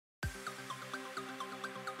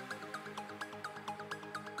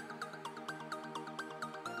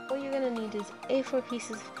All you're going to need is A4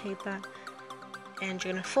 pieces of paper, and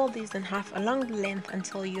you're going to fold these in half along the length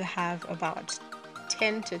until you have about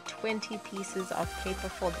 10 to 20 pieces of paper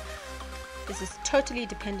folded. This is totally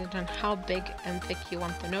dependent on how big and thick you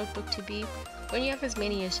want the notebook to be. When you have as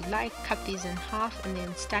many as you like, cut these in half and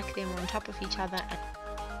then stack them on top of each other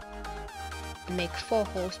and make 4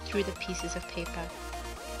 holes through the pieces of paper.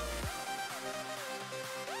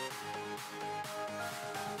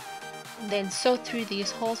 Then sew through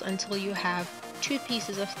these holes until you have 2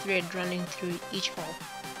 pieces of thread running through each hole.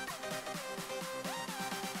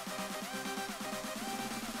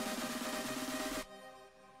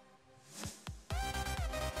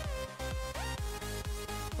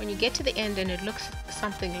 When you get to the end and it looks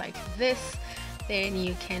something like this, then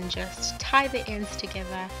you can just tie the ends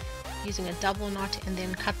together using a double knot and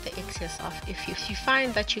then cut the excess off. If you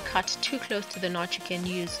find that you cut too close to the knot, you can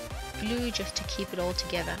use glue just to keep it all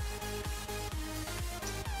together.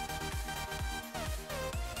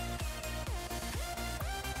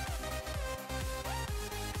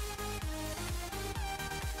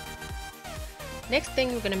 Next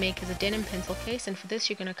thing we're going to make is a denim pencil case, and for this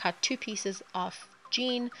you're going to cut 2 pieces of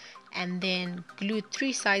jean and then glue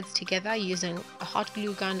 3 sides together using a hot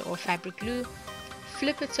glue gun or fabric glue.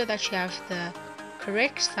 Flip it so that you have the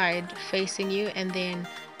correct side facing you, and then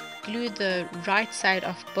glue the right side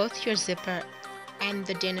of both your zipper and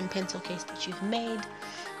the denim pencil case that you've made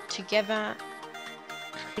together.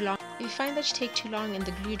 If you find that you take too long and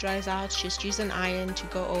the glue dries out, just use an iron to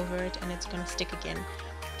go over it and it's going to stick again.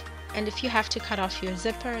 And if you have to cut off your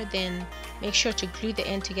zipper, then make sure to glue the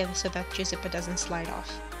end together so that your zipper doesn't slide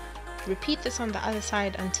off. Repeat this on the other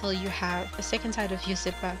side until you have the second side of your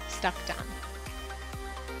zipper stuck down.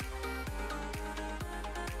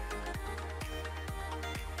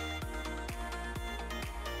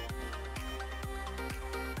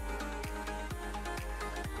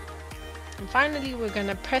 And finally, we're going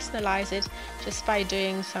to personalize it just by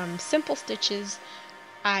doing some simple stitches.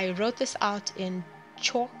 I wrote this out in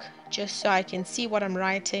chalk just so I can see what I'm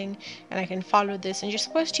writing and I can follow this, and you're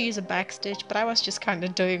supposed to use a back stitch, but I was just kind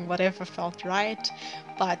of doing whatever felt right.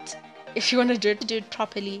 But if you want to do it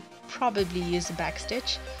properly, probably use a back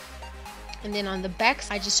stitch. And then on the back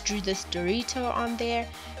I just drew this Dorito on there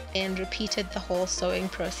and repeated the whole sewing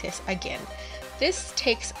process again. This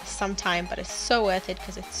takes some time, but it's so worth it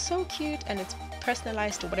because it's so cute and it's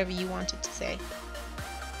personalized to whatever you want it to say.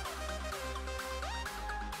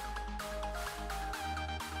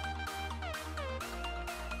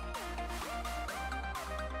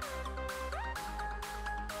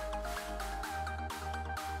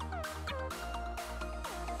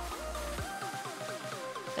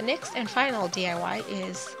 The next and final DIY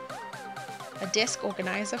is a desk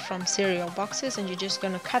organizer from cereal boxes, and you're just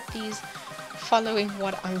going to cut these following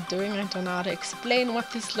what I'm doing. I don't know how to explain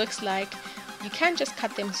what this looks like. You can just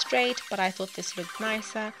cut them straight, but I thought this looked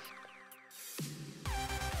nicer.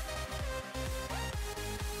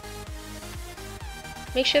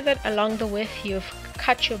 Make sure that along the width you've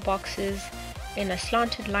cut your boxes in a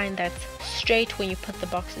slanted line that's straight when you put the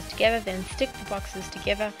boxes together. Then stick the boxes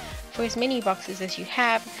together for as many boxes as you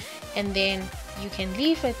have, and then you can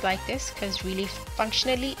leave it like this because really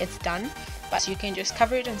functionally it's done. But you can just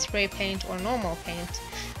cover it in spray paint or normal paint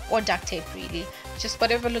or duct tape, really just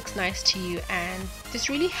whatever looks nice to you. And this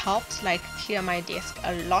really helped like clear my desk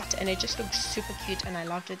a lot, and it just looks super cute and I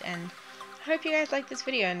loved it. And I hope you guys liked this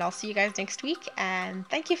video, and I'll see you guys next week, and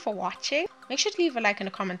thank you for watching. Make sure to leave a like and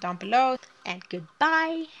a comment down below, and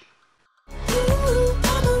goodbye. Ooh,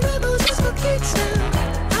 I'm a rebel just for kicks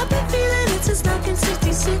now. I've been feeling it since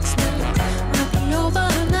 1966 now. Might be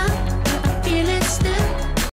over now, but I feel it still.